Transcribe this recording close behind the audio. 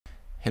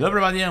Hello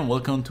everybody and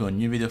welcome to a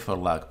new video for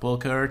Luck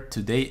Poker.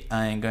 Today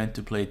I am going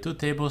to play two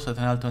tables at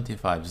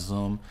NL25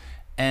 Zoom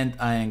and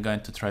I am going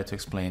to try to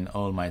explain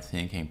all my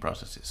thinking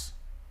processes.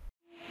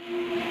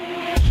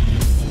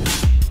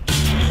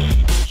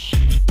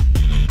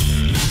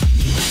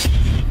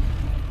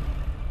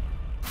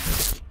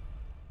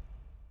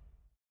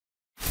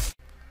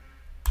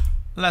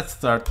 Let's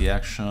start the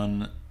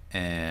action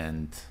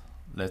and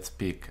let's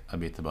speak a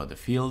bit about the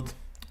field.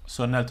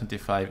 So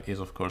NL25 is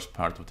of course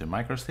part of the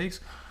microstakes.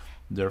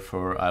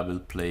 Therefore, I will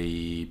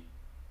play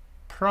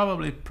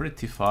probably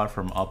pretty far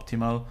from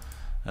optimal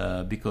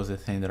because I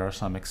think there are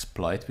some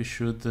exploits we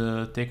should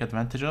take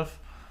advantage of.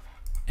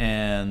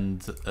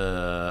 And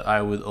I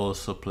would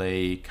also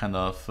play kind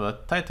of a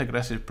tight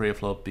aggressive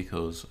pre-flop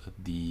because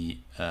the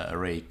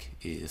rake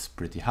is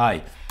pretty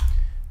high.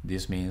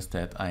 This means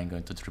that I'm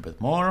going to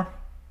 3-bet more,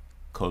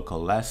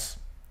 call less,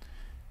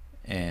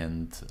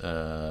 and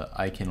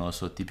I can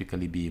also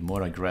typically be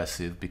more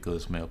aggressive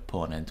because my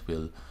opponent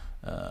will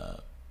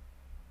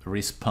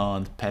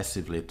respond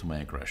passively to my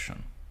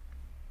aggression.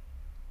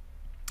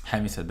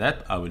 Having said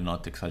that, I will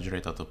not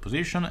exaggerate out of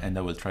position and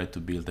I will try to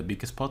build the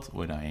biggest pot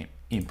when I'm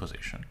in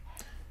position.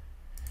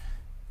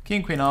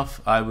 King Queen off,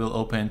 I will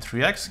open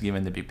 3x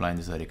given the big blind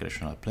is a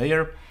recreational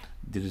player.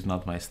 This is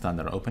not my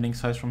standard opening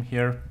size from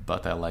here,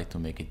 but I like to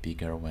make it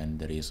bigger when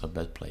there is a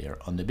bad player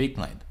on the big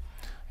blind.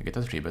 I get a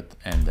 3-bet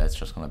and that's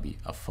just gonna be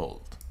a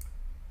fold.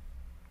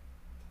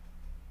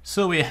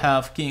 So we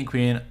have King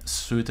Queen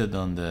suited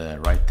on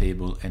the right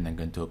table and I'm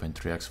going to open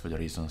 3x for the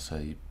reasons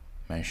I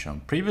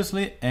mentioned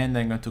previously, and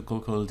I'm going to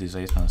call this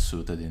ace-man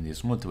suited in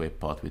this multi-way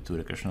pot with two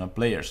recreational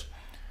players.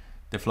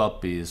 The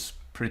flop is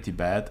pretty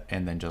bad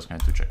and I'm just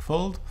going to check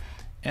fold,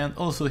 and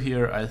also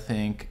here I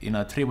think in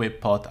a 3-way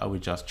pot I will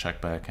just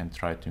check back and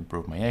try to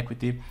improve my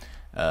equity.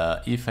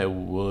 If I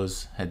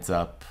was heads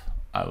up,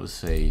 I would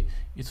say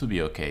it would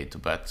be okay to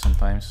bet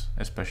sometimes,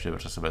 especially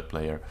versus a bad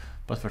player,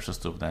 but versus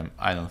two of them,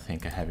 I don't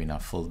think I have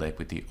enough fold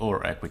equity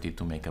or equity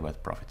to make a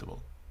bet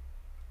profitable.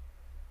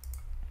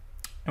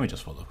 And we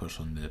just fold, of course,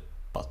 on the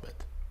pot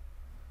bet.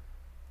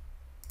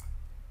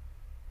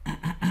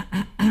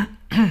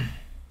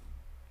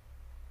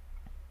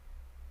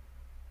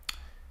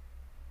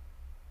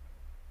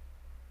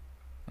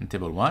 On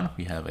table 1,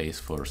 we have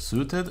ace-4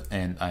 suited,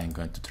 and I'm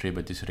going to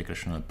 3-bet this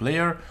recreational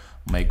player.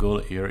 My goal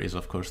here is,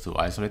 of course, to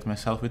isolate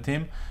myself with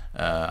him.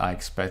 I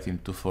expect him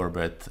to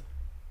 4-bet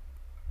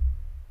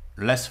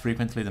less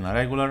frequently than a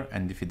regular,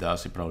 and if he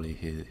does,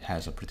 he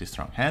has a pretty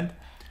strong hand.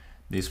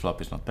 This flop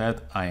is not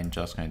bad. I am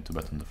just going to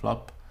bet on the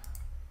flop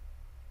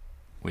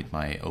with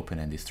my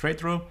open-ended straight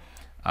draw.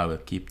 I will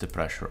keep the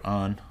pressure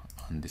on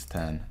this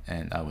 10,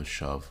 and I will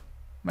shove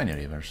many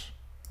rivers.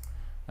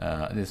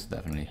 This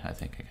definitely, I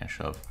think I can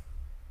shove.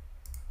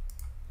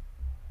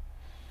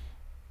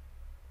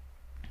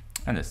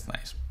 And that's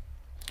nice.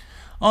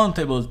 On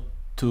table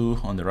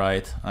 2 on the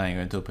right, I'm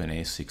going to open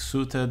a6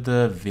 suited.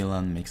 The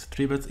villain makes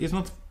 3-bets. He's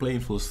not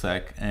playing full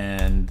stack,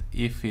 and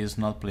if he's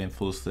not playing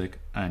full stack,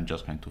 I'm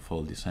just going to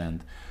fold this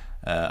hand.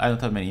 I don't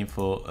have many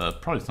info.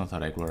 Probably it's not a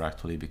regular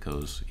actually,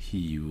 because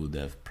he would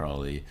have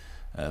probably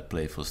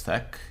played full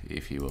stack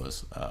if he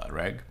was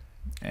reg,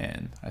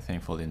 and I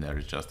think folding there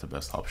is just the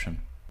best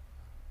option.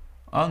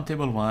 On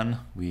table 1,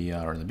 we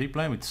are on the big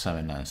blind with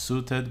 7-9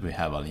 suited. We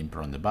have a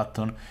limper on the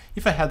button.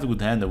 If I had a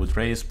good hand, I would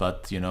raise,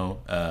 but you know,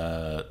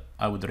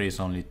 I would raise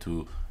only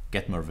to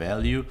get more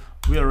value.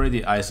 We're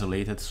already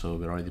isolated, so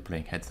we're already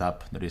playing heads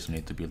up. There is no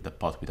need to build a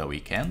pot with a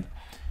weak hand.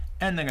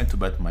 And I'm going to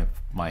bet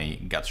my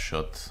gut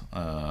shot.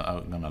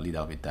 I'm gonna lead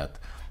out with that.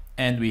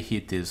 And we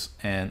hit this,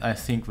 and I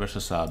think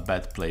versus a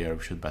bad player,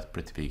 we should bet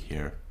pretty big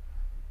here.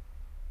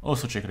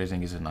 Also, check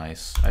raising is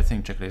nice. I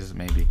think check raise is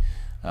maybe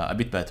a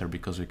bit better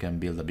because we can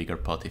build a bigger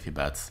pot if he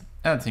bets.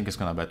 And I think he's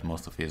gonna bet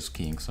most of his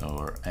kings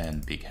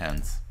and big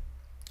hands.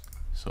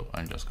 So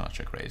I'm just gonna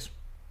check raise.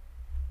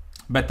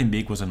 Betting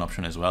big was an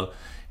option as well.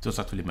 It was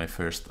actually my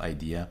first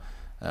idea,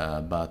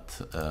 but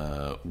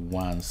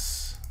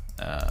once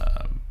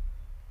I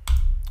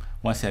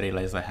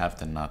realized I have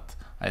the nut,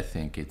 I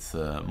think it's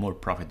more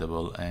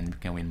profitable and we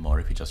can win more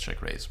if we just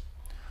check raise.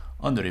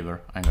 On the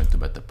river, I'm going to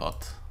bet the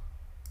pot.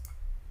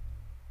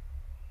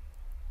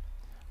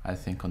 I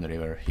think on the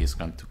river he's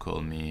going to call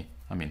me.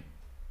 I mean,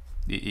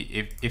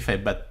 if I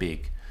bet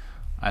big,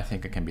 I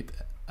think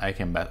I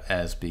can bet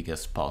as big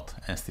as pot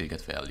and still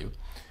get value.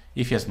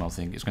 If he has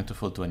nothing, he's going to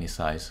fold to any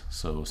size.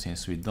 So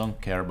since we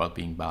don't care about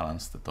being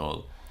balanced at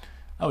all,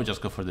 I would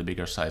just go for the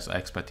bigger size. I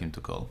expect him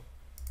to call.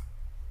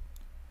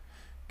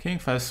 King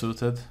 5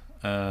 suited.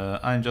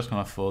 I'm just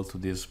gonna fold to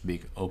this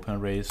big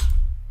open raise.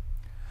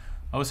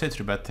 I would say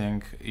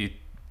 3-betting. It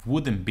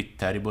wouldn't be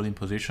terrible in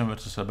position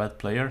versus a bad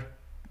player,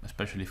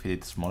 especially if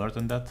it's smaller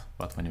than that,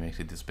 but when he makes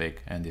it this big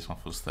and this one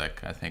full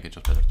stack, I think it's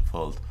just better to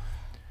fold.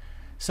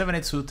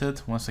 7-8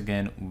 suited, once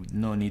again,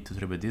 no need to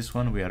 3-bet this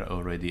one. We are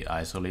already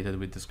isolated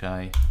with this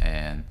guy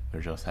and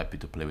we're just happy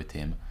to play with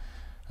him.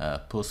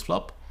 Post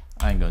flop,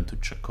 I'm going to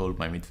call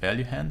my mid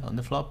value hand on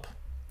the flop,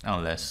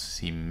 unless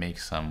he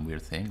makes some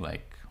weird thing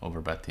like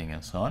overbetting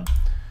and so on.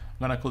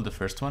 gonna call the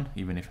first one,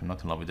 even if I'm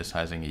not in love with the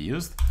sizing he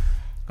used.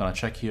 Gonna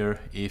check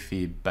here. If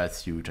he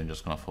bets huge, I'm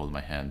just gonna fold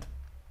my hand.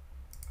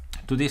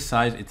 To this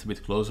size, it's a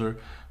bit closer.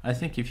 I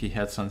think if he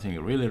had something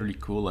really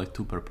cool like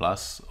 2 pair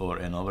plus or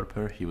an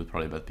overpair, he would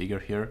probably bet bigger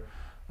here.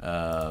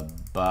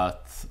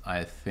 But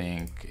I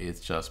think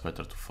it's just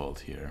better to fold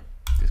here,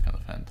 this kind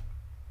of hand.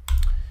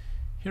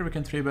 Here we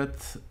can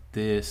 3-bet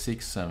the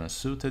 6-7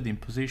 suited in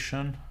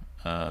position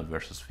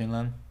versus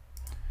Finland.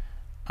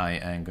 I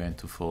am going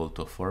to fold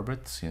to a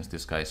 4-bet since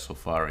this guy so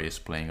far is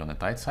playing on the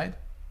tight side.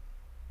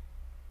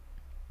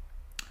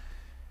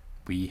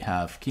 We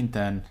have King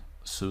 10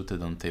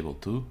 suited on table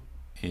 2.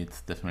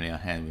 It's definitely a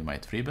hand we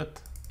might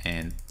 3-bet,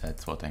 and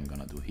that's what I'm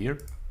gonna do here.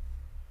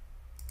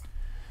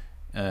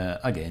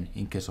 Again,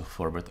 in case of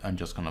 4-bet, I'm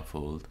just gonna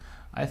fold.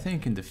 I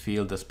think in the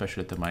field,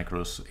 especially at the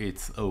micros,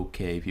 it's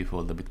okay if you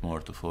fold a bit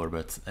more to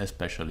 4-bets,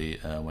 especially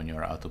when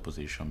you're out of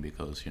position,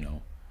 because, you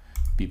know,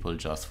 people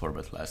just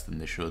 4-bet less than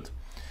they should.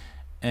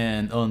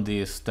 And on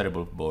this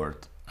terrible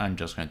board, I'm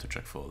just going to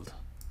check fold.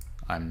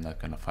 I'm not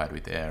gonna fight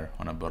with air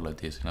on a board like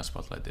this, in a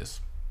spot like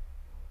this.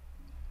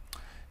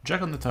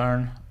 Jack on the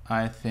turn,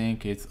 I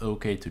think it's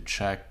okay to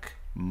check.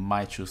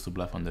 Might choose to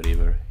bluff on the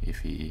river if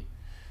he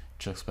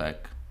checks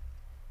back.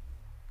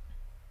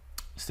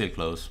 Still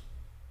close.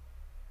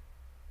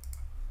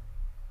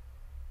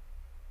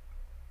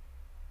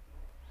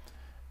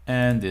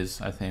 And this,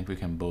 I think we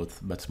can both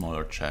bet small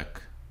or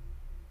check.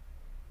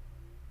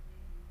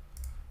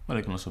 Well,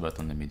 I can also bet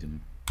on the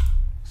medium,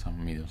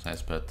 some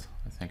medium-sized bet.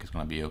 I think it's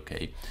gonna be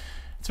okay.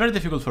 It's very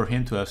difficult for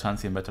him to have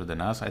something better than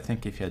us. I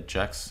think if he had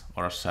jacks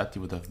or a set, he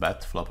would have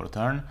bet flop or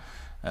turn.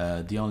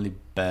 The only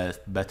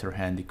better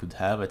hand he could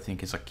have, I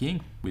think, is a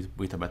king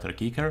with a better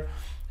kicker.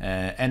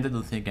 And I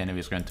don't think anyone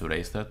is going to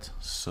raise that.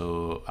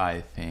 So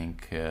I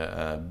think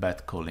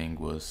bet calling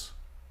was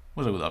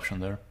a good option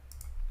there.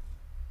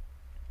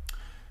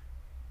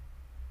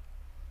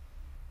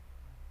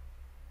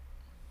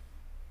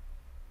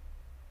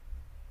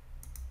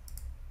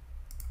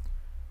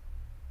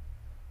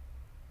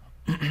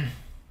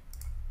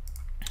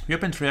 We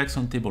open 3x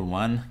on table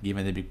 1,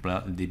 given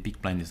the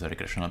big blind is a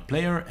recreational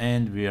player,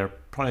 and we are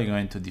probably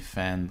going to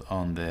defend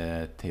on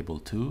the table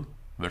 2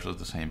 versus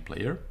the same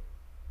player.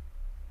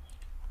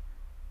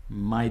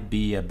 Might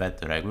be a bet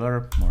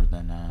regular more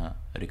than a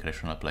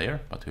recreational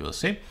player, but we will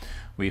see.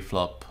 We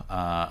flop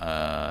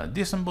a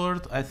decent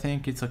board. I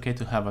think it's okay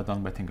to have a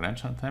down betting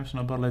range sometimes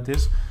on a board like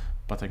this,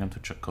 but I'm going to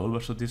check call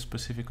versus this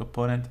specific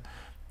opponent,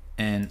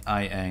 and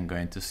I am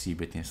going to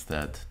c-bet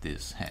instead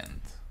this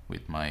hand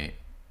with my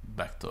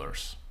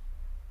backdoors.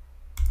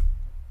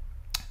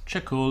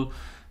 Check call,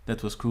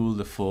 that was cool.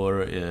 The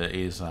 4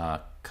 is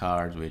a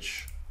card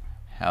which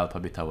help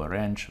a bit our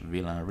range.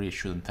 Villain really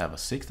shouldn't have a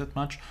 6 that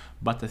much,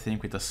 but I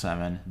think with a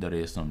 7 there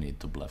is no need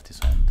to bluff this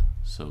hand.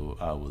 So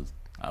I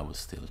will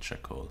still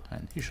check call,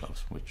 and he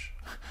shoves, which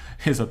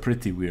is a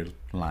pretty weird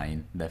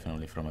line,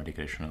 definitely from a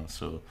recreational.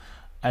 So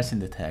I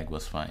think the tag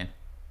was fine.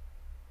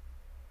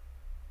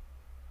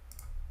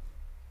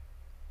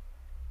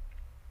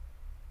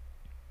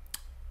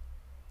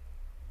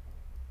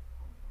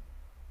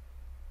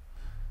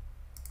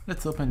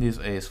 Let's open this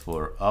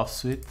ace-4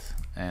 offsuit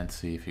and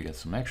see if you get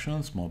some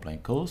action. Small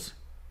blind calls.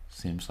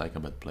 Seems like a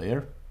bad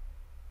player.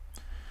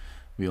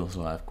 We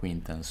also have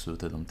queen 10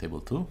 suited on table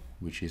 2,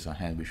 which is a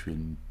hand which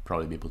we'll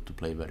probably be able to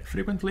play very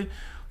frequently.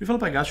 We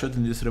flop a gut shot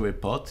in this three-way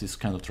pot. It's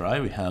kind of dry.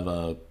 We have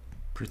a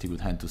pretty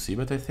good hand to see,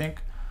 but I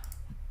think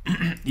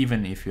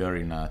even if you are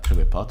in a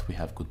three-way pot, we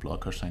have good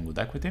blockers and good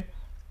equity.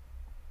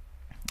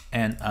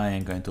 And I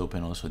am going to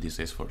open also this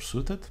ace-4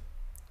 suited.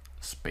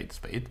 Spade,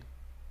 spade.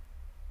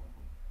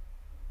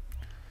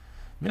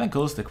 Villain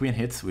calls, the queen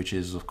hits, which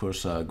is of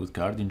course a good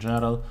card in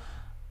general.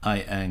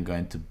 I am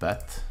going to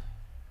bet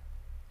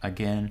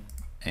again,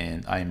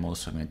 and I'm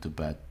also going to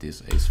bet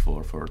this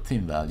ace-4 for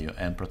team value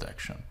and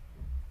protection.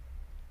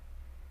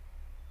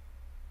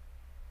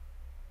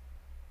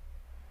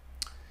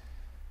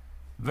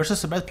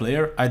 Versus a bad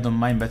player, I don't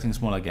mind betting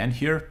small again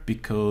here,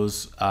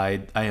 because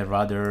I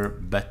rather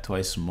bet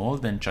twice small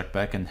than check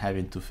back and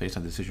having to face a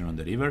decision on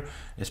the river,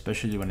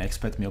 especially when I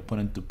expect my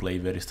opponent to play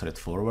very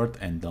straightforward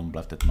and don't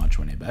bluff that much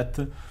when I bet.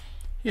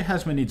 He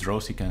has many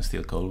draws he can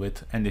still call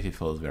with, and if he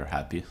folds, we're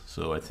happy,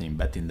 so I think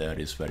betting there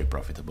is very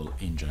profitable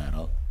in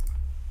general.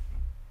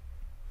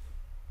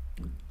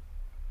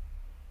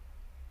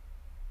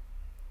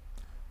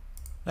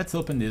 Let's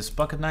open these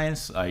pocket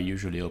nines. I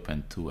usually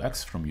open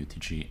 2x from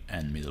UTG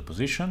and middle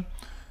position.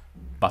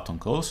 Button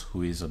calls,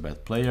 who is a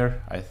bad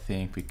player. I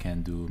think we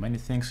can do many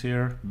things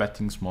here.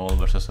 Betting small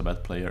versus a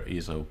bad player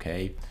is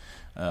okay.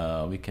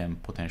 We can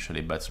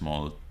potentially bet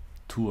small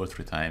 2 or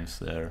 3 times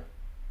there,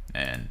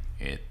 and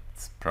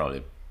it's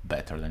probably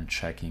better than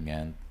checking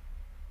and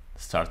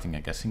starting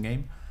a guessing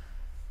game.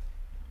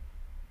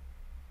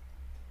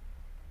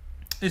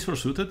 Ace 4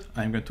 suited,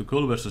 I'm going to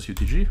call versus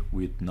UTG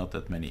with not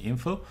that many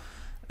info.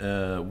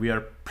 We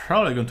are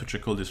probably going to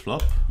check call this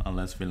flop,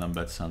 unless villain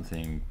bets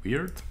something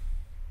weird.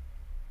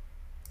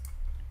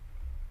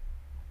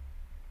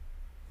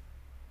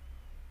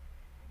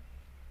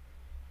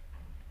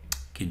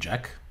 King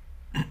Jack,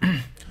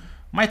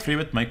 Might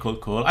 3-bet, might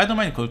cold call. I don't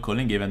mind cold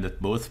calling given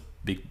that both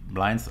big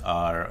blinds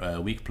are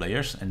weak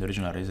players and the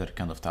original raise are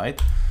kind of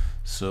tight.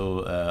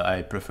 So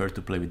I prefer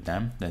to play with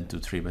them than to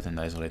 3-bet and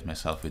isolate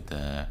myself with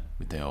the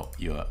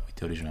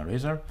original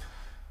raiser.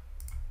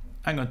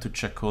 I'm going to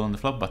check call on the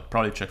flop, but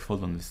probably check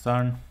fold on this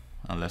turn,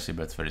 unless he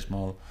bets very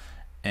small.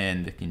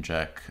 And the king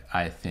jack,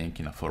 I think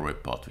in a 4-way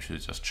pot we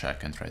should just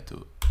check and try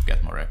to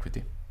get more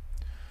equity.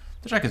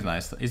 The jack is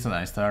nice. It's a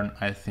nice turn.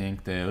 I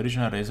think the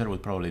original raiser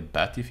would probably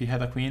bet if he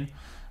had a queen,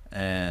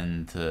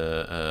 and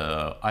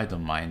I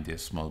don't mind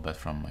this small bet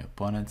from my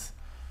opponent.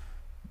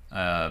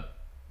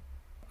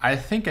 I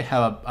think I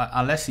have,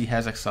 unless he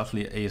has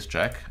exactly ace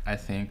jack, I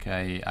think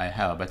I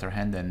have a better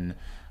hand than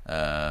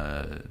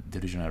the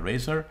original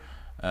raiser.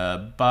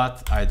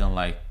 But I don't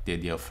like the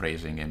idea of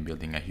raising and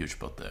building a huge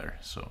pot there,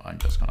 so I'm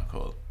just gonna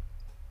call.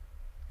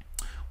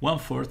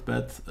 1/4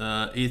 bet,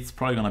 it's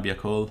probably gonna be a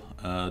call.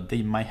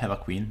 They might have a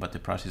queen, but the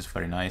price is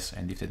very nice,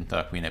 and if they don't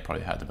have a queen, I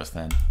probably have the best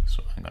hand,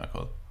 so I'm gonna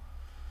call.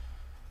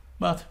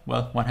 But,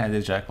 well, one hand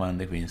is jack, one hand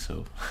the queen,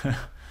 so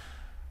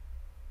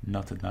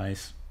not that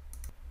nice.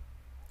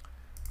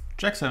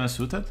 Jack 7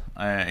 suited,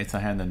 it's a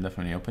hand I'm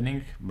definitely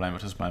opening. Blind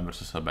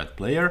versus a bad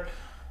player.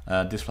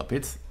 This flop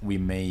hits, we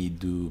may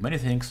do many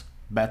things.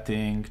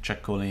 Betting,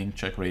 check calling,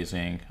 check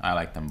raising, I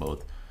like them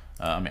both.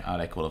 I mean, I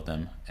like all of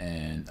them,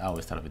 and I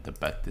always start with the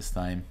bet this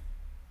time.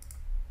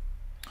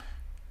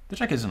 The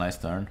check is a nice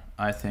turn.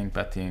 I think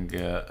betting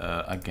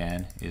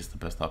again is the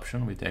best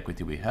option with the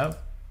equity we have.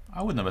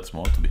 I wouldn't bet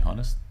small, to be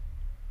honest.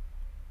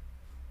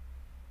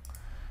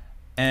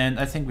 And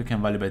I think we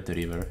can value bet the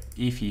river.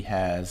 If he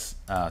has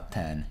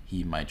 10,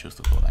 he might choose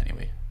to call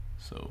anyway.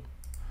 So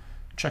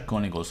check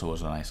calling also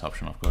was a nice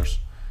option, of course.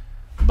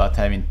 But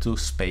having 2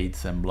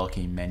 spades and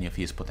blocking many of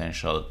his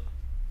potential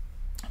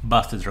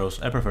busted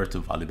draws, I prefer to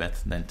value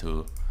bet than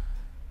to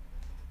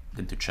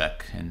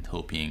check and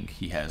hoping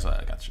he has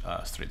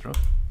a straight draw.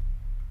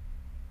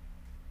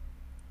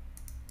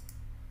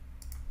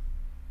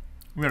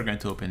 We are going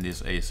to open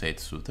this ace-8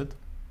 suited.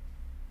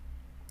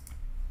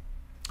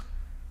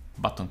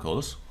 Button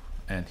calls,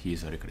 and he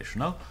is a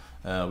recreational.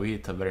 We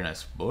hit a very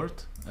nice board.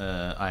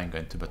 I am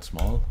going to bet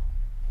small.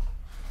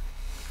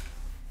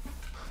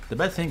 The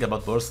bad thing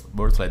about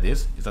boards like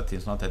this is that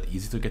it's not that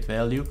easy to get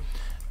value.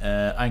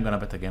 I'm gonna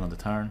bet again on the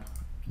turn,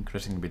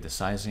 increasing a bit the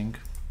sizing.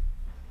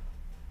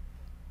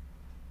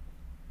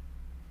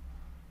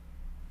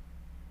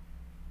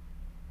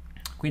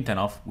 Queen 10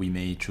 off, we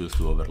may choose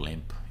to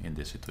overlimp in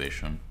this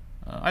situation.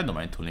 I don't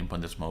mind to limp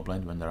on the small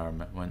blind when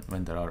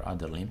there are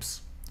other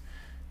limps.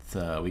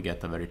 We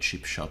get a very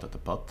cheap shot at the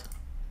pot,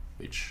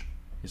 which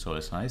is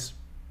always nice.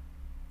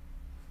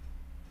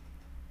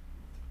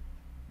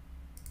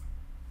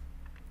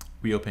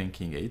 We open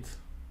king 8.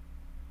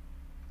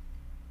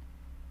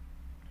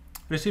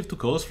 Receive 2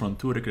 calls from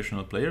 2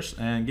 recreational players,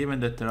 and given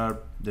that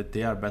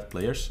they are bad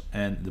players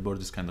and the board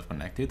is kind of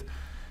connected,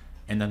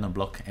 and I don't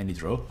block any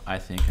draw, I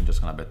think I'm just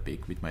gonna bet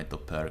big with my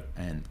top pair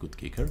and good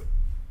kicker.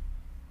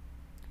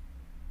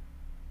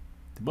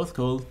 They both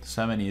call.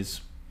 7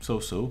 is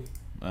so-so.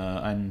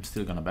 I'm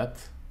still gonna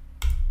bet.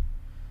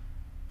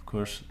 Of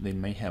course, they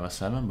may have a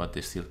 7, but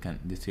they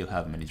still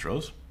have many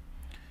draws.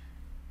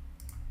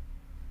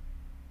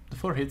 The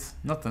 4 hits,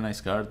 not a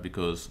nice card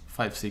because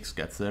 5-6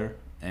 gets there,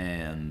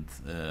 and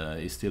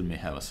he still may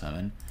have a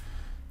 7.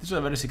 This is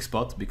a very sick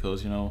spot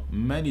because, you know,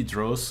 many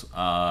draws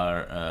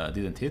are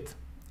didn't hit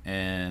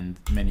and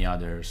many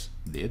others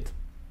did.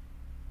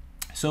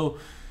 So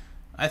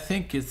I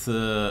think it's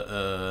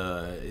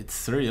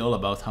really all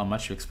about how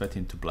much you expect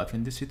him to bluff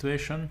in this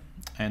situation,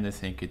 and I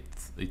think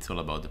it's all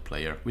about the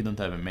player. We don't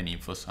have many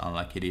infos,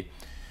 unluckily,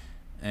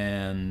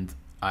 and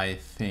I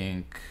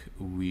think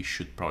we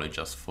should probably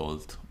just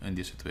fold in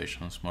these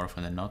situations more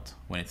often than not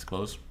when it's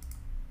close.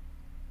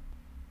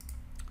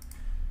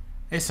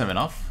 A7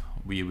 off,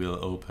 we will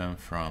open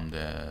from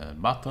the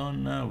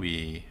button,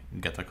 we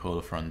get a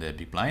call from the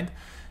big blind,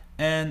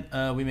 and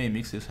we may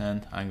mix this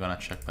hand. I'm gonna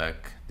check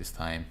back this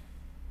time,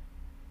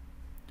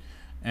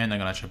 and I'm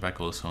gonna check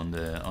back also on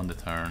the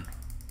turn,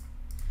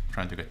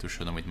 trying to get to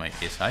showdown with my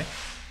ace high.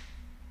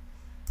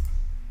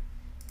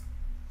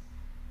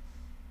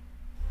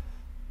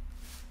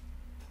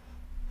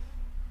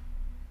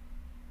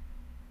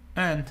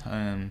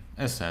 And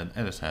as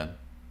I said,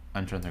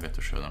 I'm trying to get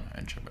to showdown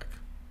and check back.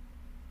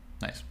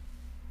 Nice.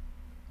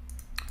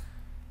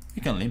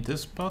 We can limp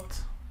this,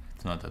 but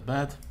it's not that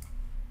bad.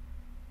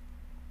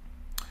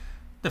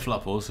 The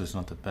flop also is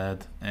not that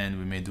bad, and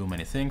we may do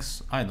many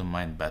things. I don't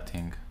mind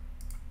betting.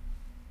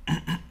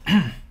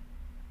 I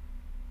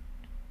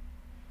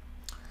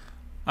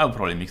will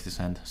probably mix this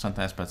hand.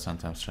 Sometimes bet,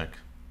 sometimes check.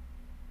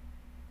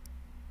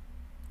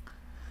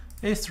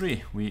 Ace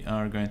 3, we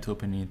are going to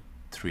open it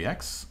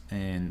 3x,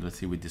 and let's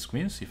see with these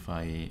queens if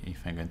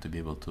I'm going to be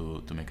able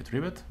to make a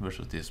 3-bet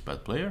versus this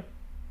bad player.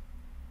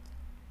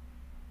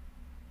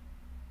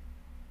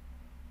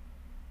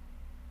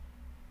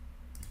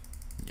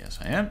 Yes,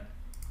 I am.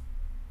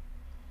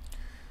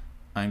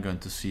 I'm going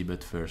to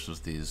c-bet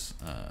versus this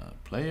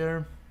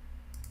player.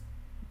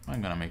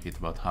 I'm gonna make it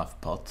about half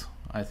pot.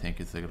 I think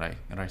it's the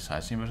right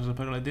sizing versus a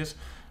pair like this.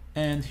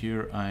 And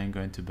here I'm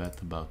going to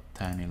bet about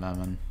 10,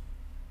 11.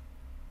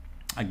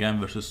 Again,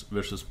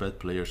 versus bad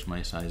players,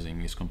 my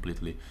sizing is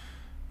completely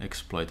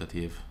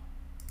exploitative,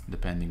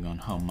 depending on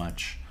how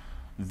much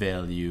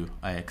value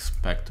I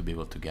expect to be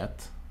able to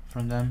get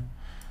from them.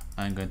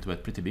 I'm going to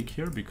bet pretty big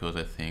here because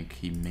I think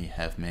he may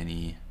have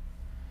many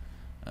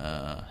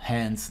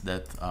hands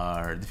that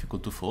are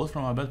difficult to fold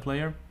from a bad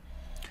player.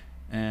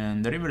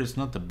 And the river is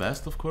not the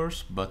best, of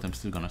course, but I'm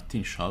still gonna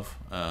thin shove.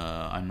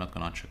 I'm not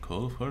gonna check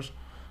call, of course,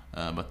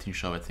 but thin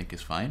shove I think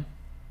is fine.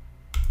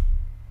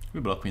 We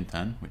block queen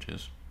 10, which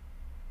is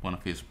one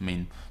of his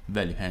main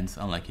value hands.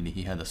 Unluckily,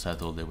 he had a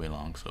set all the way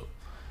long, so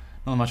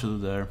not much to do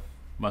there,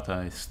 but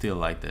I still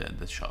like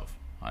the shove.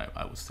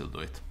 I would still do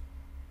it.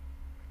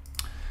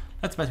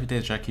 Let's bet with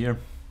ace jack here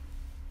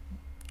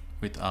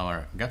with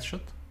our gut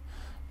shot.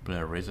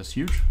 Player raises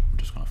huge, we're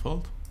just gonna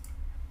fold.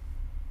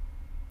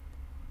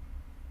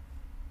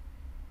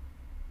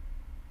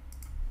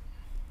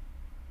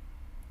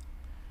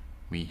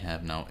 We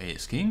have now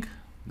ace king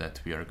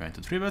that we are going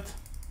to 3-bet.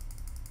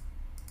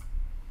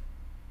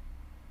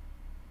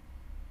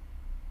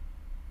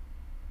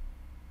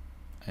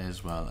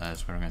 As well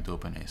as we're going to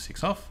open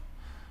a6 off.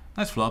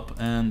 Nice flop,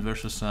 and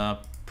versus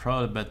a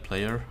probably bad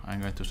player, I'm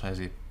going to size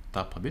it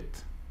up a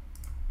bit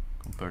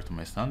compared to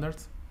my standard.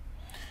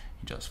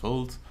 He just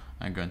folds.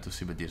 I'm going to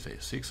see bet this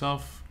a6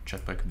 off,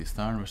 check back this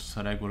turn versus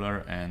a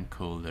regular, and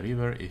call the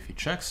river if he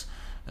checks.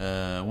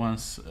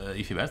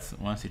 If he bets,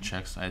 once he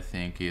checks, I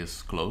think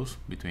is close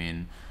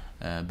between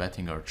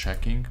betting or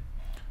checking.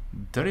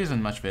 There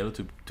isn't much value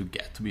to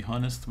get, to be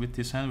honest, with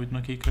this hand with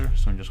no kicker,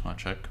 so I'm just gonna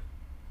check.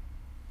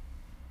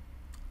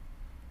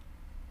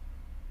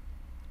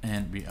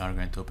 And we are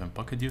going to open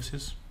pocket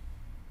deuces.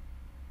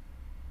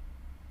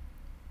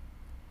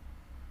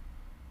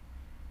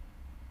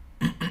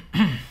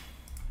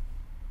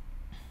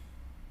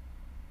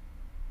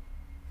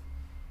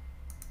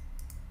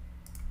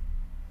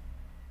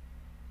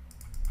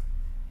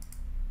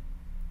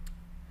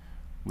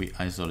 We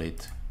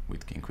isolate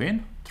with king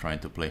queen, trying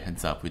to play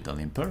heads up with the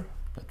limper.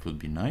 That would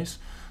be nice.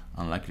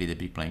 Unlikely the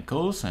big blind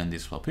calls and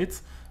this flop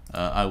hits.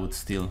 I would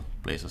still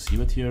place a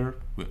c-bet here.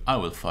 I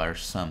will fire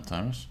some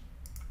turns.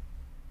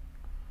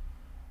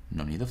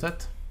 No need of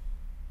that.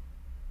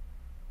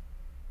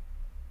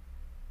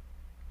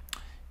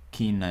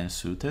 King 9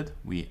 suited,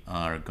 we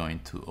are going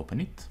to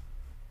open it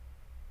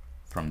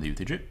from the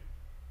UTG.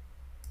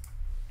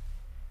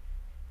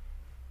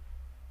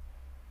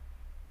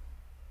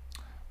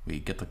 We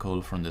get a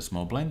call from the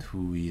small blind,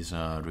 who is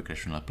a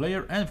recreational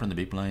player, and from the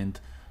big blind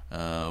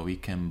we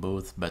can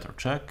both bet or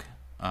check.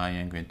 I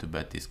am going to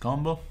bet this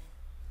combo.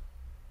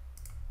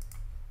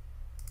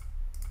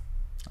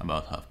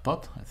 About half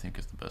pot, I think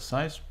is the best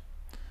size.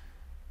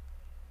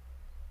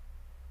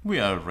 We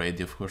are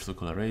ready, of course, to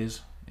call a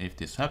raise if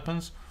this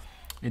happens.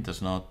 It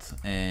does not,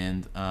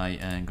 and I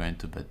am going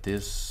to bet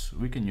this.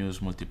 We can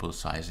use multiple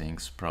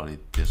sizings. Probably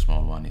this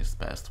small one is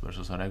best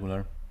versus a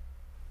regular.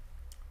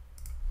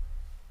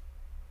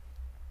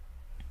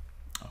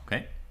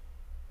 Okay.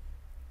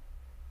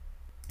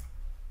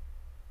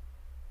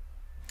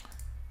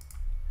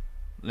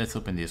 Let's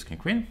open this king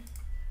queen.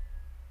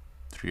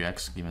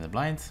 3x given the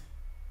blind.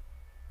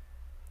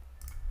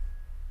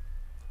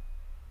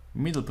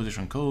 Middle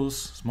position calls,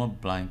 small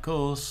blind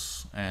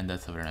calls, and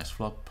that's a very nice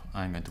flop.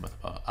 I'm going to bet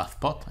about half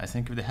pot. I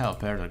think if they have a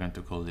pair, they're going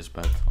to call this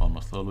bet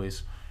almost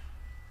always.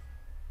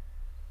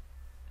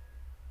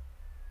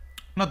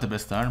 Not the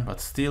best turn, but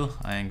still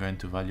I am going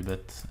to value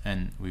bet,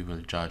 and we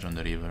will judge on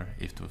the river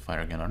if to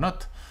fire again or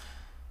not.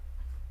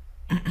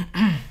 He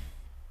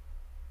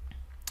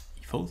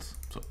folds,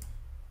 so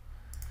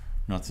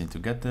nothing to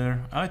get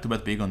there. I like to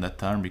bet big on that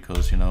turn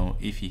because, you know,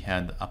 if he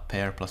had a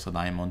pair plus a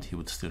diamond, he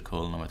would still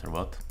call no matter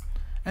what.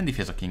 And if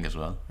he has a king as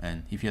well,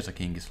 and if he has a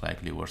king, it's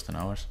likely worse than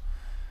ours.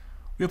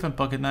 We open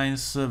pocket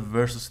nines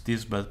versus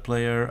this bad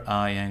player.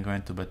 I am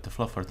going to bet the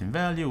flop 14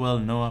 value. Well,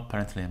 no,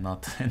 apparently I'm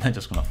not, and I'm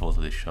just gonna fold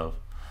to this shove.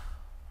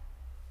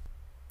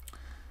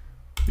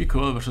 We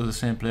call versus the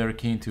same player,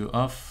 king 2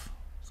 off.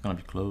 It's gonna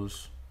be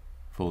close.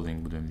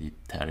 Folding wouldn't be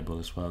terrible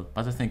as well,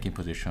 but I think in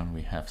position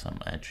we have some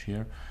edge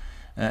here.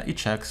 It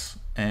checks,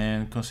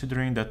 and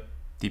considering that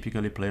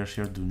typically players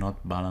here do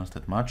not balance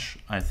that much,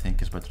 I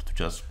think it's better to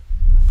just,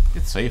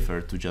 it's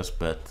safer to just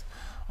bet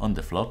on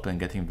the flop and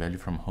getting value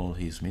from all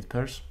his mid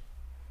pairs.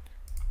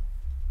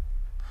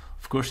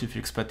 Of course, if you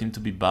expect him to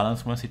be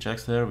balanced once he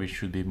checks there, we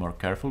should be more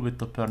careful with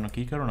top pair no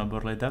kicker on a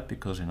board like that,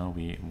 because, you know,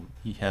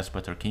 he has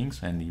better kings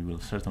and he will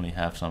certainly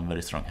have some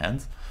very strong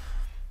hands.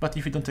 But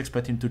if you don't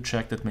expect him to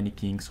check that many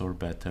kings or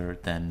better,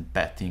 then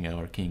betting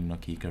our king no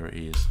kicker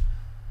is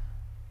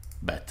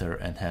better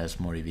and has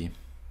more EV.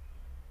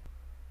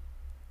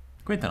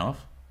 Queen 10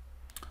 off.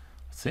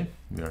 Let's see,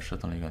 we are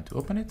certainly going to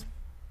open it.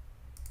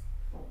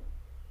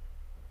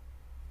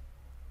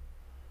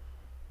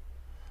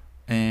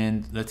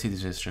 And let's see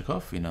this ace check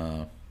off in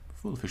a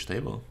full fish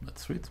table.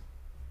 That's sweet.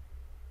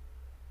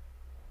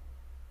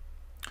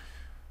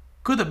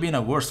 Could have been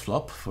a worse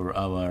flop for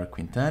our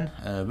queen 10.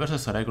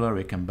 Versus a regular,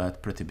 we can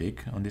bet pretty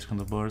big on these kind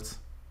of boards.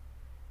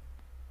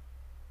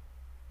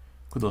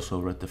 Could also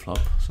read the flop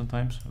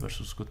sometimes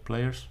versus good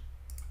players.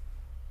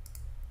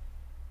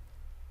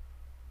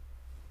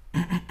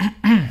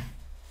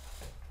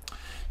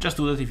 Just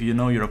do that if you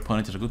know your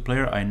opponent is a good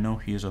player. I know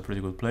he is a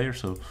pretty good player,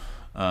 so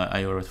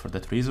I overbet for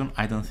that reason.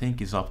 I don't think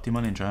it's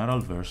optimal in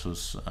general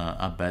versus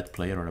a bad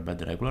player or a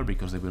bad regular,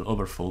 because they will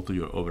overfold to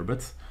your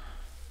overbets.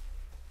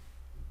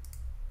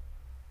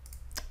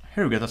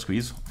 Here we get a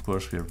squeeze. Of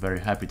course, we're very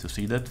happy to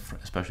see that,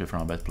 especially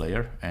from a bad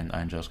player, and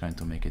I'm just going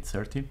to make it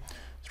 30,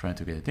 trying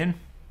to get it in.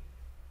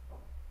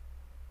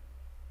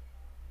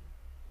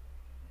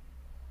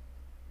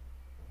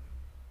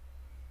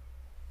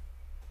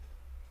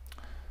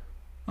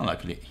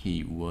 Unluckily,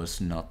 he was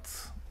not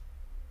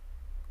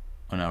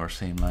on our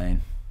same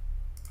line.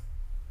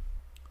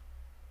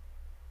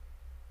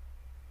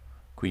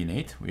 Queen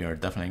 8, we are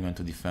definitely going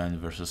to defend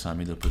versus a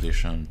middle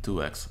position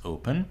 2x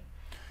open.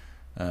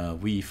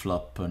 We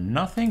flop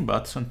nothing,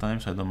 but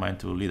sometimes I don't mind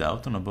to lead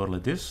out on a board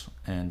like this,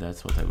 and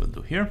that's what I will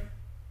do here.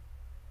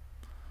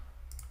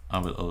 I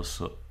will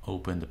also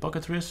open the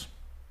pocket raise.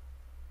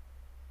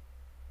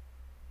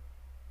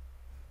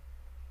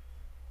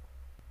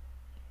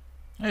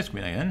 Ace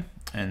queen again,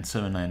 and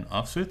 7-9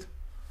 offsuit.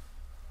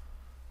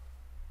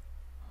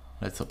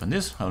 Let's open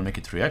this. I will make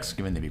it 3x,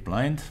 given the big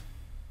blind.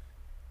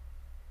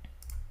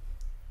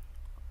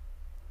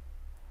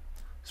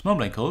 Small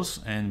blind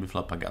calls, and we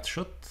flop a gut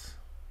shot.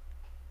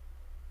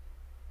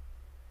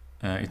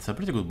 It's a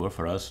pretty good board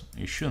for us.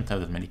 He shouldn't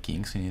have that many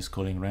kings in his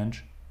calling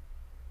range.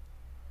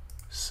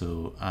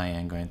 So I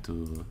am going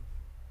to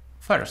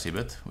fire a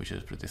c-bet, which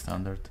is pretty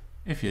standard.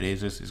 If he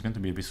raises, it's going to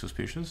be a bit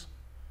suspicious.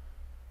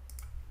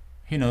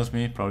 He knows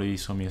me, probably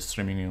saw me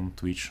streaming on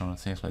Twitch or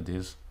things like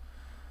this.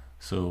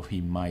 So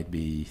he might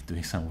be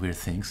doing some weird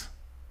things.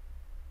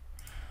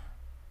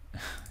 I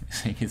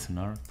think it's an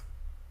art.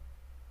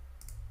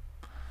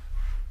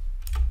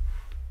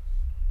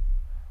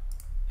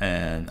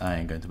 And I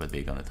am going to bet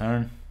big on the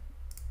turn.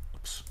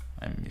 Oops,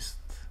 I missed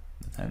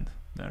the hand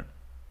there.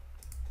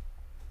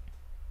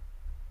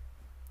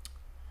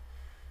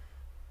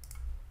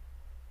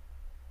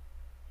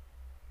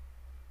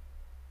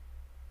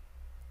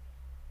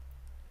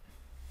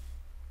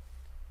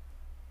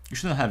 You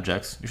shouldn't have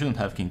jacks, you shouldn't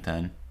have king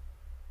 10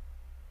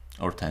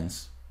 or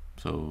 10s,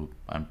 so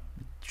it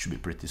should be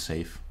pretty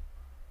safe.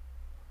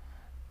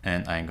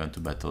 And I'm going to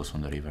bet also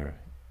on the river.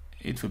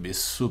 It would be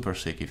super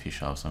sick if he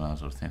shoves on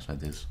us or things like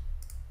this.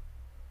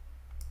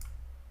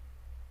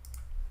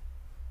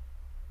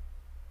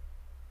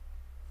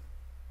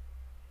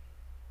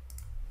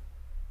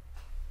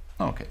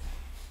 Okay.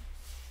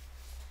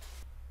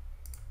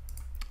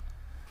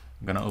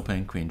 I'm gonna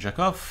open queen jack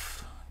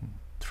off,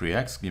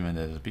 3x, given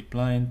that it's a big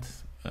blind.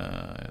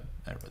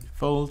 Everybody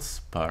folds,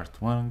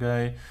 part 1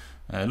 guy.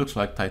 Looks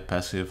like tight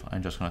passive.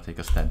 I'm just gonna take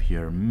a stab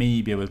here.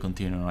 Maybe I will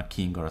continue on a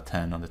king or a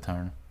 10 on the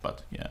turn,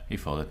 but yeah, he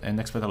folded. And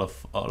expect a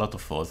lot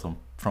of folds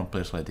from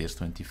players like this,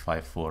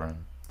 25-4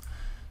 and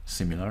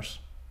similars.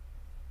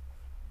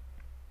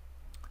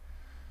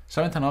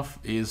 7-10 off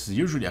is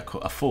usually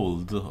a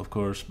fold, of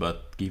course,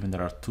 but given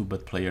there are 2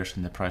 bad players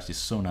and the price is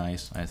so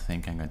nice, I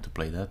think I'm going to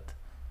play that.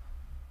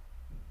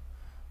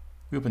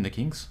 We open the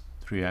kings,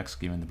 3x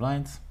given the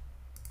blinds.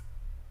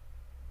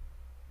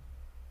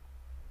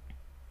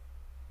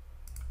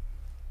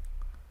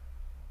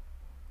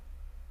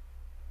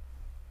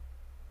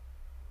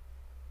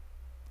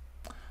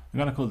 I'm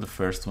gonna call the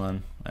first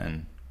one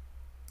and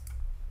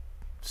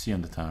see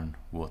on the turn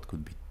what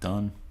could be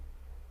done.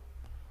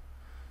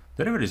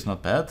 The river is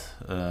not bad,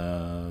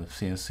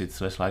 since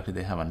it's less likely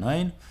they have a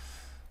 9.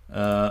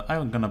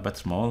 I'm gonna bet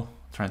small,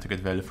 trying to get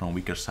value from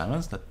weaker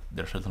 7s that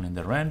they're certainly in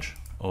their range,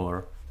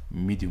 or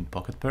medium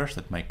pocket pairs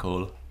that might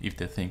call if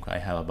they think I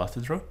have a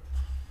busted draw.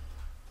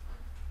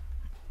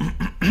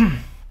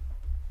 This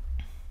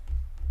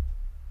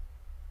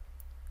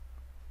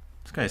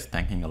guy is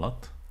tanking a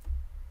lot.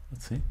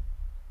 Let's see.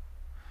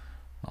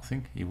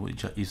 Nothing. He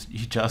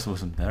just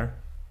wasn't there.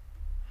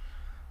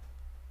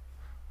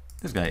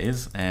 This guy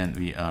is, and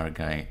we are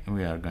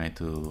going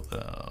to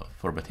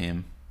 4-bet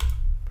him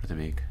pretty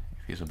big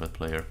if he's a bad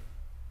player.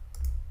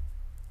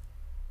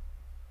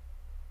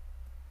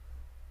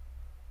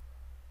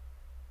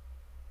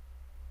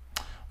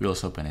 We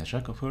also open a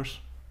jack, of course,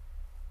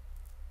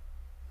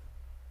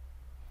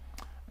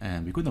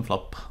 and we couldn't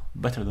flop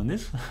better than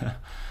this.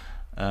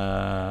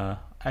 I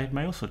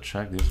might also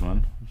check this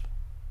one.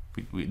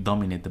 We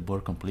dominate the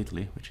board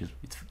completely, which is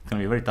it's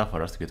gonna be very tough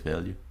for us to get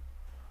value.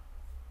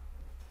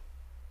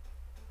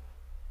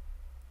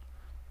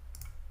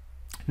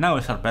 Now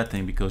I start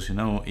betting because, you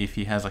know, if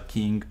he has a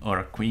king or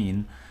a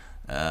queen,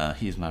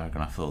 he's never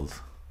gonna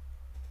fold.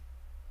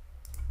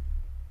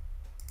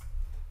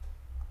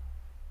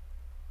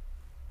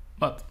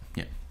 But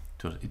yeah,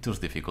 it was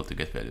difficult to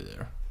get value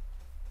there.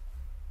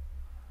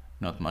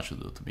 Not much to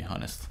do, to be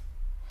honest.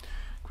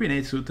 Queen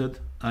 8 suited,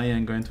 I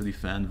am going to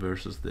defend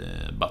versus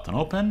the button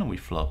open. We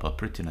flop a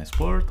pretty nice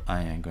board.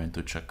 I am going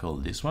to check call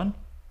this one.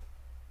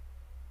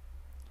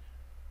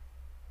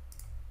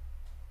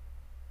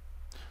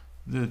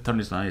 The turn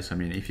is nice. I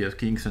mean, if you have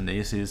kings and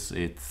aces,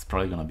 it's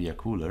probably gonna be a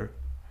cooler.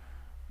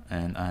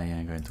 And I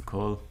am going to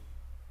call.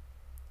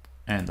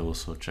 And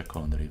also check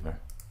call on the river.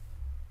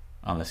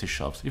 Unless he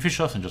shoves. If he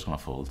shoves, I'm just gonna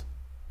fold.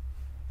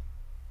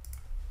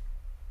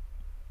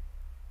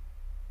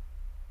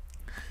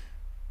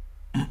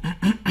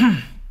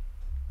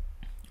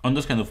 On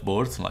those kind of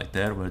boards, like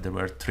there, where there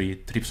were 3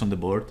 trips on the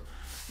board,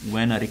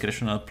 when a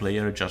recreational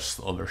player just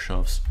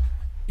overshoves,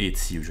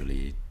 it's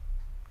usually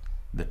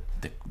the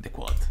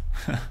quad.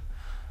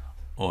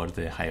 Or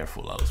the higher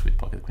full house with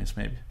pocket queens,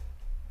 maybe.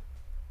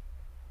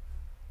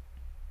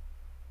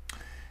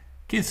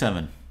 King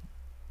 7.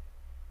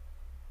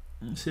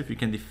 Let's see if you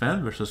can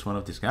defend versus one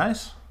of these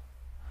guys.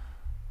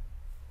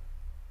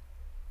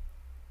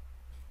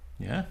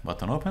 Yeah,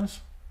 button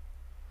opens.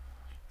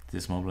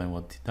 This small blind,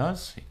 what he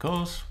does, he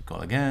calls, we call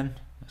again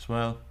as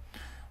well.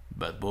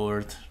 Bad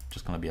board,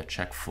 just gonna be a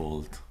check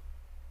fold.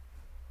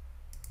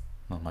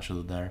 Not much to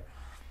do there.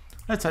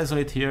 Let's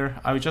isolate here.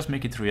 I would just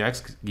make it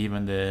 3x,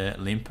 given the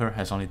limper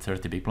has only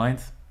 30 big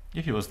blind.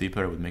 If he was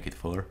deeper, I would make it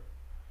 4.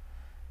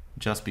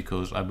 Just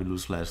because I will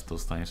lose less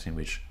those times in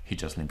which he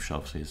just limp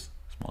shoves his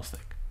small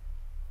stack.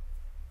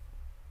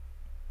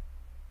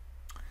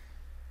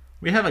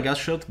 We have a gut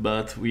shot,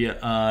 but we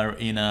are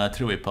in a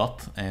 3-way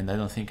pot, and I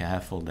don't think I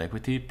have fold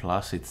equity.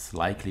 Plus, it's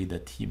likely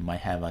that he might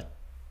have a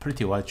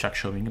pretty wide check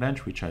shoving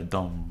range, which I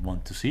don't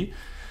want to see.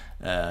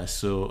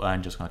 So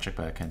I'm just gonna check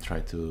back and try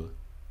to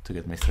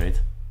get my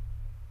straight.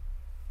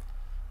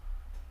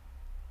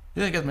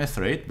 Didn't get my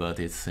straight, but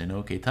it's an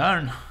okay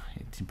turn.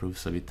 It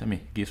improves a bit. I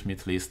mean, gives me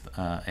at least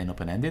an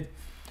open-ended,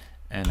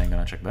 and I'm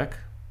gonna check back.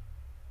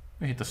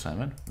 We hit a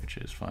 7, which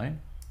is fine.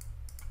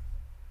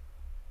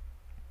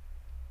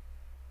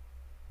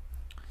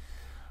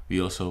 We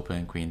also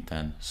open Queen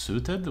 10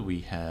 suited. We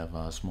have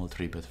a small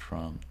 3-bet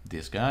from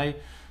this guy.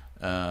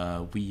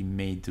 We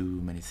may do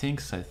many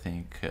things. I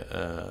think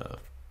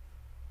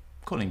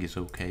calling is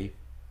okay.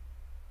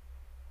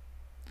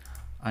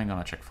 I'm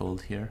gonna check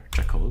fold here.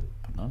 Check call,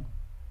 pardon.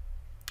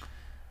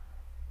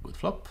 Good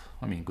flop.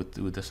 I mean, good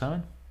with the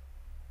 7.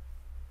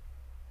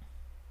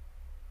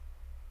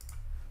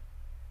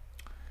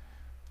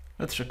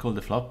 Let's check call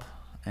the flop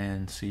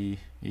and see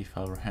if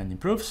our hand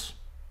improves.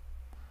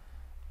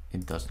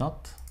 It does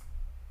not.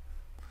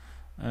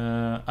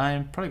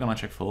 I'm probably gonna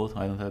check fold.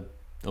 I don't have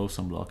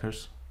awesome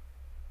blockers.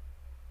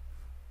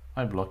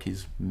 I block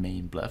his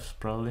main bluffs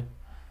probably.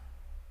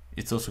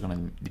 It's also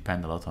gonna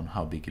depend a lot on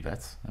how big he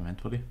bets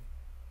eventually.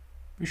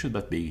 We should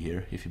bet big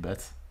here if he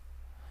bets.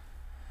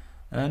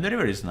 The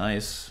river is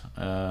nice.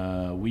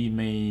 We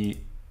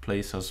may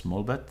place a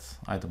small bet.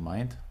 I don't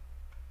mind.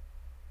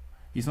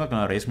 He's not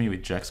gonna raise me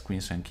with jacks,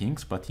 queens, and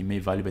kings, but he may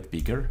value bet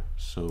bigger.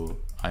 So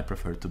I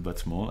prefer to bet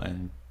small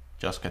and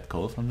just get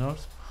call from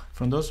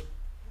those.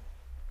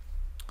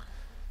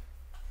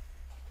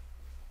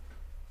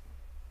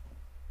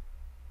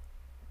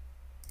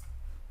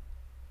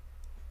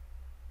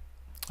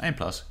 And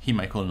plus, he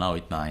might call now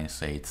with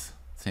 9s, 8s,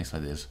 things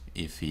like this,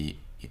 if he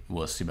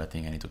was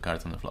c-betting any 2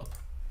 cards on the flop.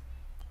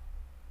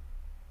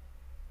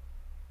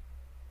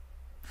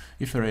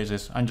 If he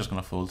raises, I'm just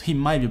gonna fold. He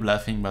might be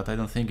bluffing, but I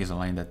don't think it's a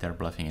line that they're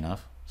bluffing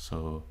enough.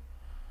 So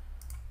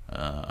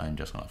I'm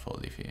just gonna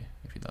fold if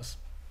he does.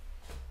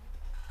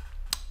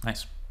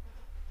 Nice.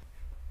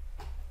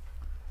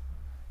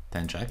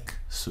 10 jack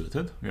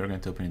suited. We are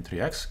going to open in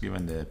 3x,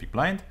 given the big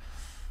blind.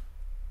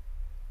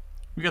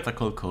 We got a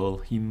call.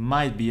 He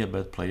might be a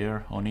bad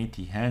player. On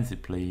 80 hands, he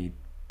played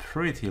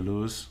pretty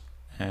loose,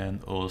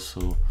 and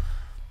also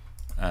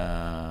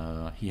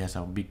he has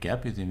a big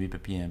gap between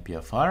VPP and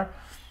PFR.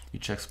 He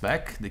checks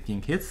back, the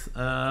king hits.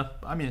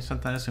 I mean,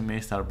 sometimes we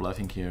may start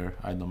bluffing here.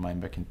 I don't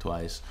mind backing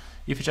twice.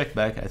 If you check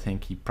back, I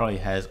think he probably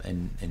has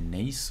an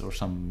ace or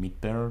some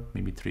mid pair,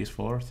 maybe 3s,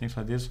 4, things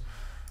like this.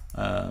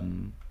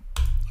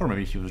 Or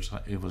maybe he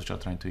was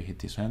just trying to hit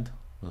this hand.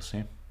 We'll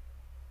see.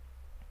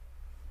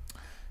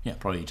 Yeah,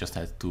 probably just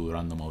had 2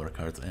 random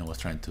overcards and was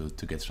trying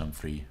to get some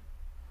free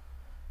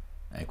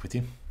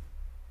equity.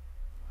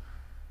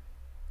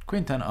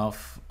 Queen 10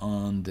 off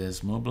on the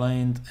small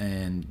blind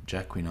and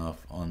jack queen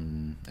off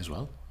on as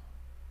well.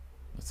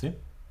 Let's see if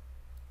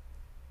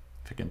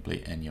I can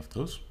play any of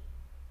those.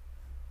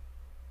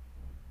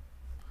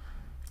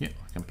 Yeah,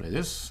 I can play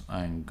this.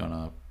 I'm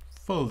gonna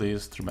fold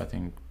this through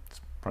betting.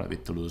 It's probably a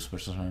bit too loose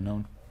versus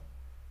unknown.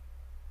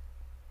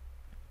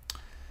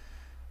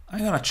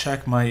 I'm gonna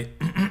check my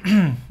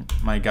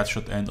my gut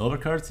shot and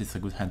overcards. It's a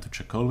good hand to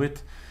check call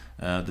with.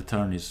 The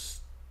turn is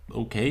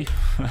okay,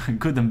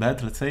 good and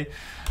bad, let's say.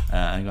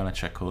 I'm gonna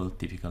check call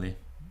typically.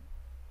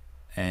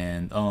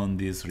 And on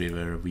this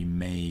river, we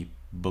may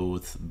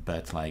both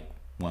bet like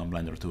 1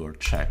 blind or 2 or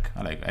check.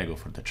 I go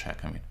for the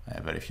check. I mean, I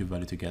have very few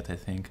value to get, I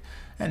think.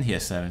 And he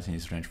has 7 in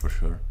his range for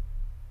sure.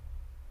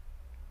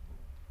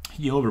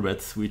 He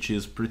overbets, which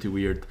is pretty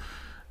weird.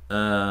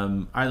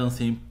 I don't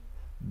think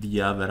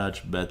the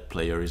average bet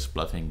player is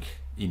bluffing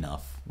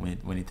enough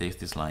when he takes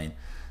this line,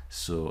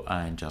 so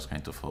I'm just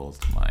going to fold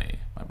my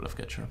bluff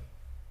catcher.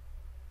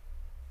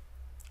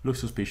 Looks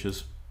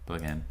suspicious,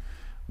 but again,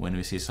 when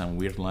we see some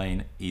weird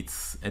line,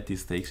 it's at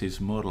these stakes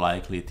it's more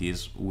likely it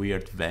is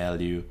weird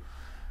value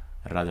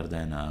rather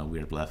than a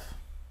weird bluff.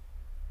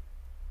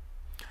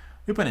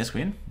 We open ace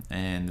queen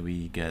and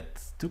we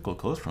get two call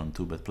calls from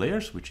two bad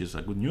players, which is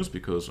a good news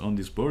because on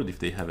this board if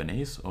they have an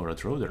ace or a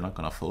draw they're not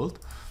gonna fold,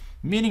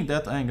 meaning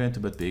that I'm going to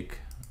bet big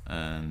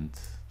and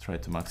try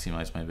to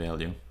maximize my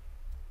value.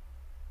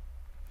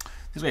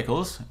 This guy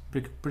calls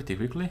pretty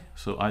quickly,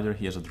 so either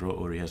he has a draw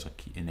or he has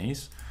an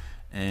ace,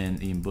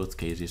 and in both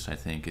cases I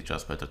think it's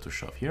just better to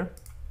shove here.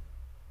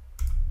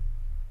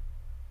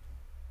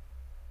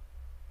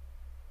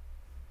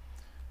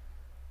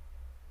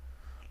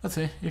 Let's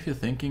see, if you're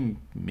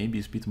thinking maybe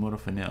it's a bit more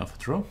of a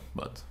draw,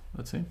 but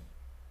let's see.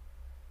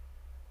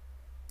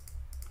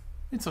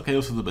 It's okay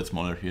also to bet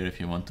smaller here if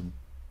you want to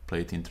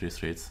play it in 3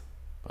 streets,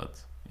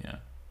 but yeah.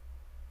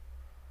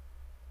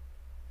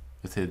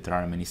 Let's say there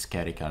are many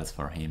scary cards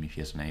for him if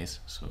he has an ace,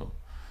 so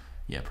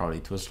yeah, probably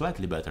it was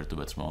slightly better to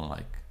bet small,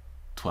 like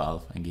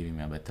 12, and give him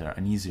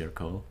an easier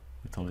call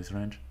with all his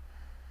range.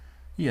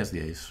 He has the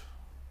ace.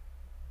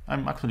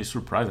 I'm actually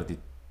surprised that he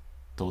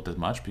thought that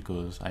much,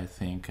 because I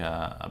think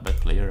a bad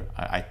player,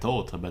 I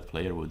thought a bad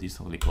player would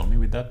instantly call me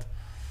with that.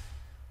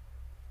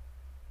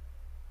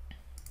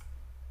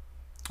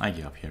 I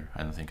give up here.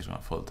 I don't think he's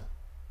gonna fold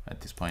at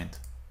this point.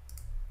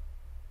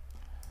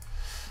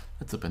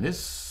 Let's open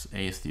this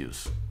ace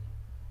deuce,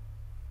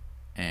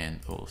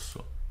 and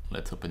also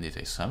let's open this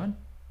a7. I'm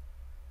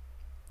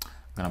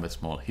gonna bet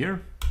small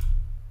here,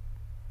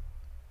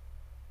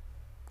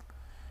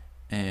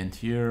 and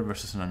here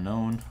versus an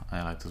unknown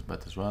I like to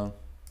bet as well.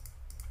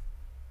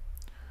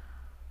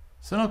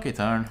 It's an okay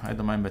turn. I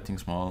don't mind betting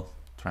small,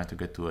 trying to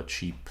get to a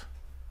cheap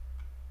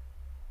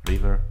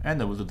river,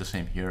 and I will do the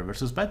same here.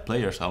 Versus bad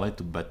players I like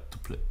to bet to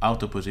play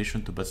out of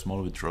position, to bet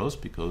small with draws,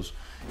 because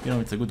you know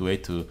it's a good way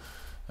to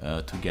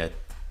get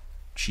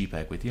cheap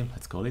equity,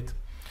 let's call it.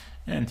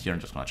 And here I'm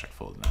just gonna check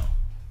fold now.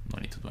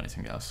 No need to do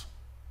anything else.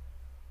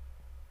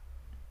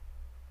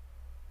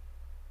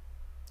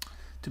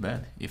 Too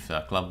bad. If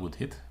a club would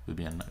hit,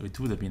 it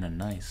would have been a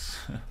nice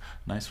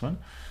nice one.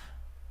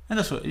 And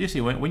also, you see,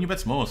 when you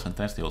bet small,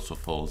 sometimes they also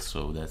fold,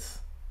 so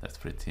that's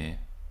pretty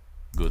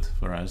good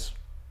for us.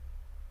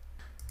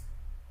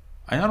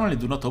 I normally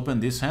do not open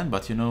this hand,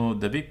 but you know,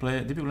 the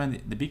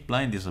big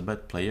blind is a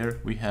bad player.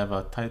 We have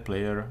a tight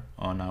player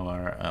on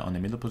our on the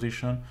middle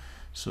position,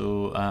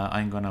 so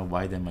I'm gonna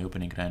widen my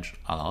opening range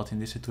a lot in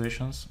these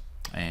situations,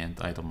 and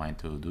I don't mind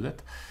to do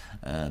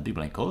that. Big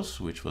blind calls,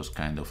 which was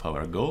kind of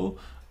our goal.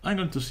 I'm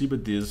going to see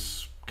bet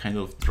this kind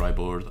of dry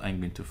board.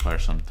 I'm going to fire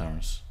some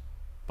turns,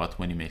 but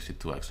when he makes it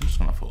 2x, I'm just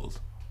gonna fold.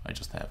 I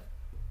just have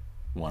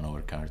one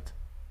overcard.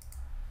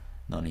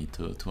 No need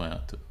to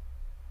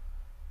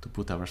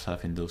put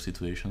ourselves in those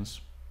situations.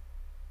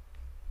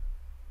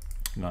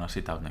 I'm gonna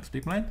sit out next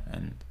big blind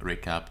and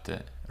recap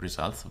the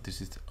results of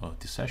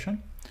this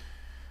session.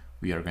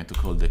 We are going to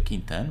call the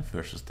king 10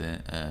 versus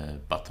the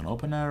button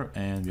opener,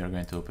 and we are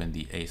going to open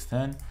the ace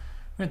 10.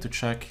 We're going to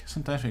check.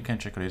 Sometimes we can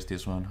check raise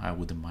this one. I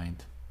wouldn't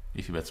mind.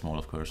 If you bet small,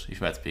 of course.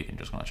 If you bet big, I'm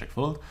just gonna check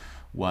fold.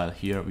 While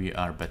here we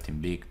are betting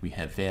big, we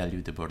have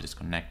value, the board is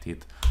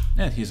connected,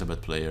 and he's a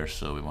bad player,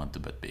 so we want to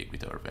bet big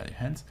with our value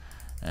hands.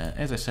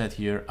 As I said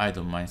here, I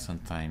don't mind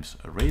sometimes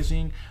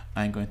raising.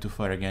 I'm going to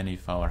fire again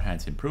if our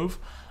hands improve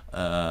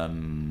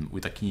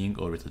with a king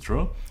or with a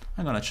draw.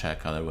 I'm gonna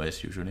check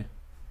otherwise usually.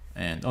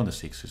 And on the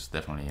 6 is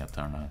definitely a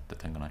turn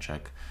that I'm gonna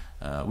check.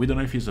 We don't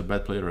know if he's a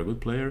bad player or a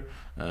good player.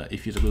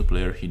 If he's a good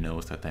player, he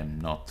knows that I'm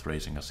not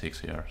raising a 6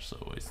 here,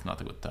 so it's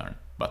not a good turn.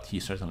 But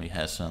he certainly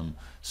has some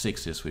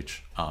 6s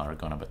which are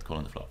gonna bet call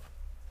on the flop.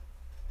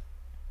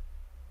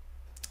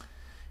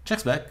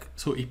 Checks back,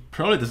 so he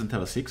probably doesn't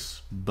have a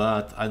 6,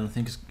 but I don't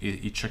think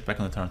he checked back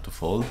on the turn to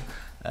fold.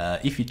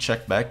 If he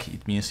checked back,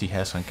 it means he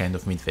has some kind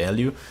of mid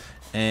value,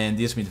 and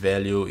this mid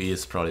value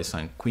is probably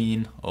some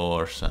queen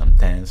or some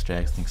 10s,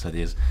 jacks, things like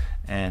this,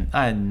 and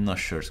I'm not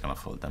sure it's gonna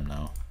fold them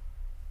now.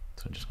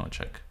 So I'm just gonna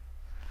check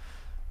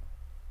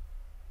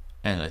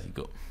and let it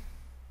go.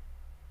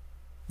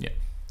 Yeah,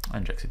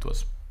 and jacks it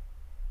was.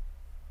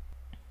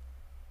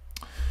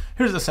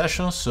 Here's the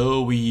session.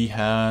 So we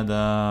had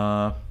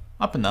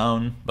up and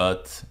down,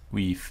 but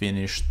we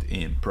finished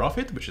in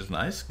profit, which is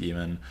nice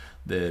given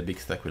the big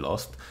stack we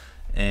lost.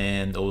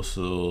 And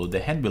also the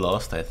hand we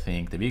lost, I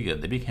think, the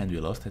big hand we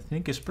lost, I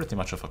think, is pretty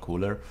much of a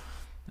cooler.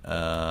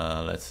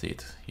 Let's see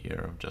it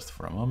here just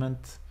for a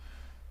moment.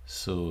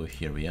 So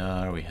here we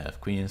are, we have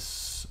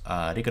queens,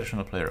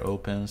 recreational player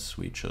opens,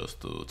 we chose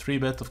to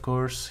 3-bet, of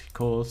course, he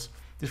calls,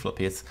 this flop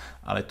hits.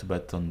 I like to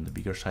bet on the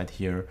bigger side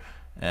here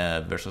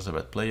versus a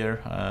bad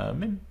player.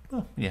 Maybe,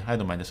 well, yeah, I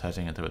don't mind the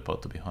sizing at the bet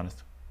pot, to be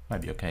honest,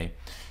 might be okay.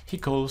 He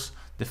calls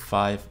the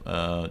 5,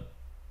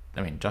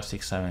 I mean, just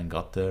 6-7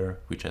 got there,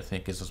 which I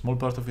think is a small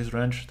part of his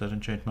range,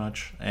 doesn't change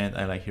much, and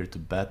I like here to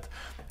bet.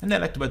 And I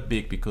like to bet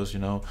big because, you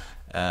know,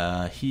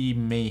 he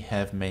may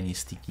have many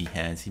sticky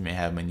hands, he may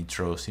have many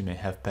draws, he may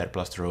have pair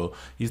plus draw,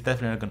 he's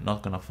definitely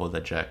not gonna fold a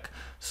jack.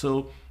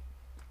 So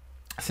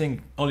I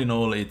think all in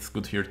all, it's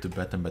good here to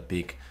bet and bet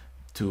big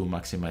to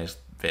maximize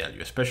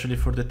value, especially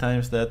for the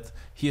times that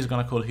he's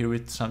gonna call here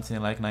with something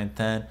like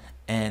 9-10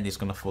 and it's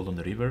gonna fold on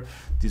the river.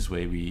 This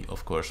way we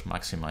of course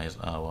maximize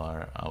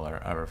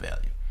our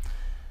value.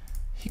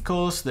 He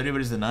calls, the river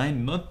is the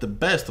 9, not the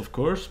best of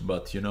course,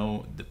 but you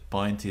know, the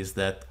point is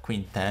that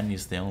Queen 10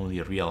 is the only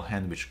real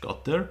hand which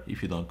got there,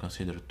 if you don't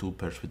consider 2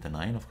 pairs with the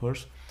 9 of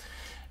course.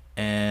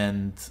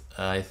 And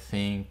I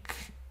think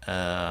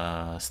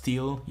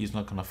still he's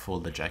not gonna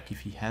fold the jack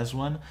if he has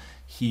one.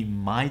 He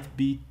might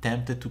be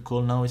tempted to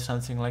call now with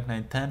something like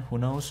 9-10, who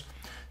knows.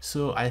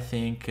 So I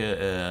think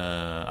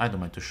I don't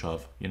mind to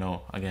shove, you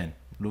know, again,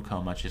 look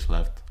how much is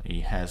left.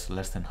 He has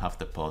less than half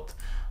the pot.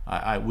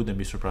 I wouldn't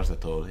be surprised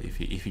at all if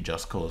he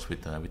just calls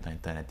with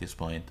 9-10 at this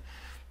point.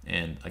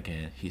 And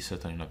again, he's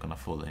certainly not gonna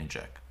fold any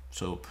jack.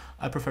 So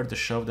I prefer the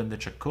shove than the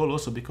check call,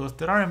 also because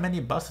there aren't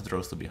many busted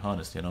draws, to be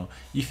honest, you know.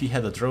 If he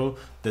had a draw,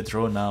 the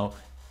draw now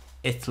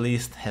at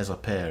least has a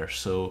pair,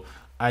 so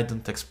I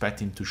don't expect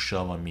him to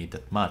shove on me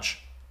that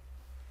much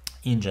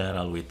in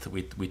general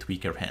with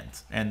weaker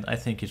hands. And I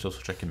think he's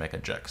also checking back a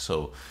jack,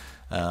 so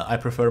I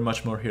prefer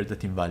much more here the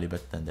team value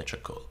bet than the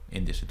check call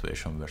in this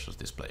situation versus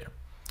this player.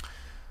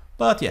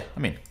 But yeah, I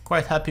mean,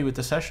 quite happy with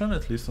the session,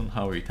 at least on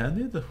how it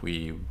ended.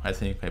 I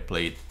think I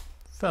played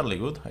fairly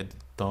good.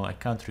 I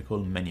can't recall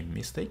many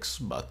mistakes,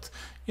 but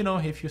you know,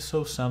 if you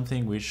saw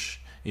something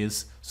which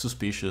is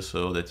suspicious,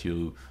 so that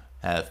you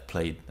have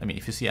played, I mean,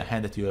 if you see a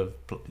hand that you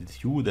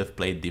would have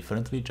played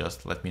differently,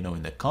 just let me know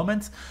in the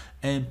comments.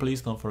 And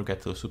please don't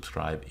forget to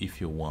subscribe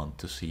if you want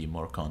to see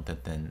more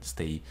content and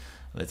stay,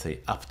 let's say,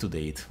 up to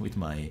date with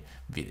my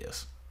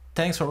videos.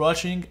 Thanks for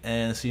watching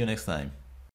and see you next time.